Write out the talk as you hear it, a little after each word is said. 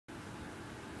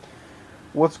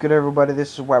What's good, everybody?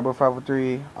 This is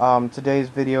Whiteboy503. Today's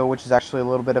video, which is actually a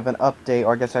little bit of an update,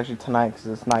 or I guess actually tonight because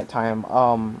it's nighttime.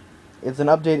 It's an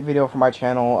update video for my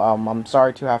channel. I'm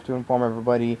sorry to have to inform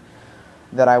everybody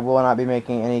that I will not be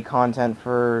making any content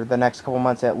for the next couple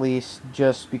months at least,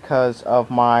 just because of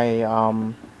my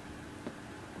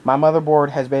motherboard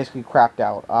has basically crapped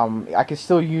out. I can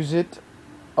still use it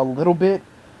a little bit,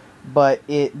 but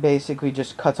it basically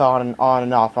just cuts on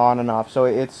and off, on and off. So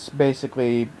it's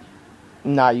basically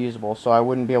not usable, so I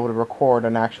wouldn't be able to record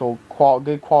an actual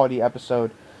good quality episode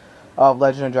of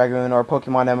Legend of Dragoon or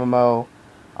Pokemon MMO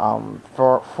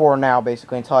for now,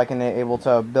 basically, until I can able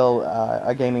to build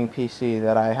a gaming PC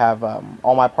that I have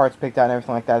all my parts picked out and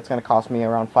everything like that. It's going to cost me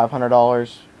around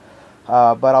 $500,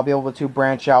 but I'll be able to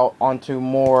branch out onto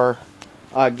more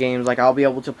games. Like I'll be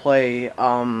able to play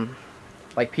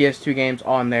like PS2 games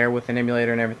on there with an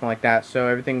emulator and everything like that, so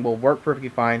everything will work perfectly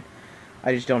fine.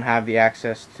 I just don't have the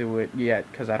access to it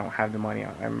yet because I don't have the money.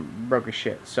 I'm broke as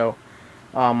shit. So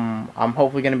I'm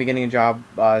hopefully going to be getting a job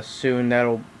soon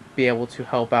that'll be able to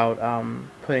help out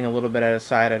putting a little bit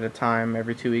aside at a time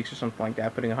every 2 weeks or something like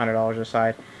that, putting $100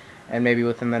 aside. And maybe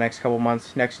within the next couple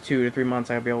months, next 2 to 3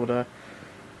 months, I'll be able to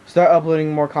start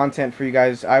uploading more content for you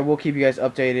guys. I will keep you guys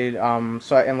updated.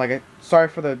 Sorry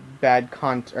for the bad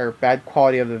bad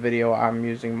quality of the video. I'm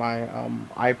using my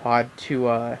iPod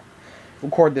to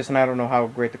record this, and I don't know how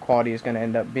great the quality is going to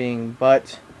end up being,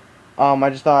 but I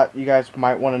just thought you guys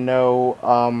might want to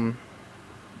know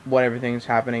what everything's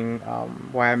happening,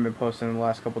 why I haven't been posting in the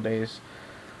last couple days.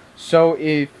 So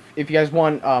if you guys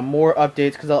want more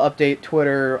updates, because I'll update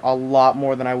Twitter a lot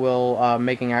more than I will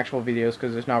making actual videos,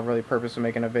 because there's not really a purpose of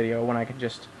making a video when I can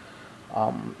just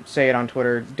say it on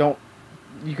Twitter.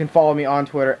 You can follow me on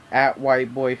Twitter at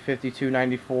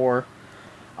whiteboy5294.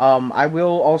 I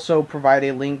will also provide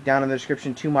a link down in the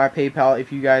description to my PayPal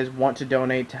if you guys want to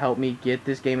donate to help me get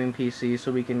this gaming PC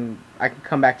so I can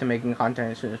come back to making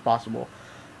content as soon as possible.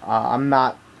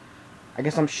 I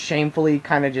guess I'm shamefully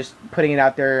kind of just putting it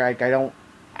out there. Like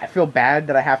I feel bad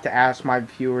that I have to ask my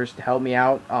viewers to help me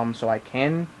out so I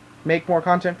can make more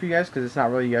content for you guys, because it's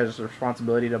not really you guys'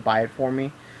 responsibility to buy it for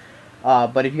me.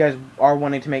 But if you guys are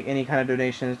wanting to make any kind of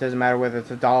donations, doesn't matter whether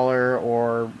it's $1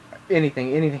 or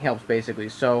anything helps basically.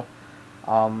 So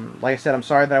like I said, I'm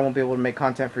sorry that I won't be able to make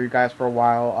content for you guys for a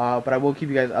while, but I will keep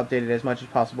you guys updated as much as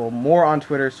possible, more on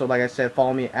Twitter. So like I said,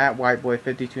 follow me at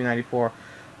whiteboy5294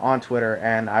 on Twitter,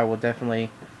 and I will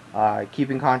definitely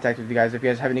keep in contact with you guys. If you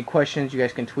guys have any questions, you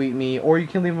guys can tweet me, or you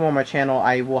can leave them on my channel.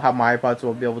 I will have my iPod, so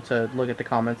I'll be able to look at the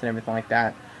comments and everything like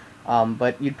that.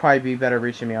 But you'd probably be better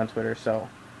reaching me on Twitter. So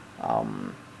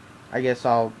I guess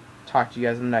I'll talk to you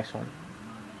guys in the next one.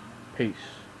 Peace.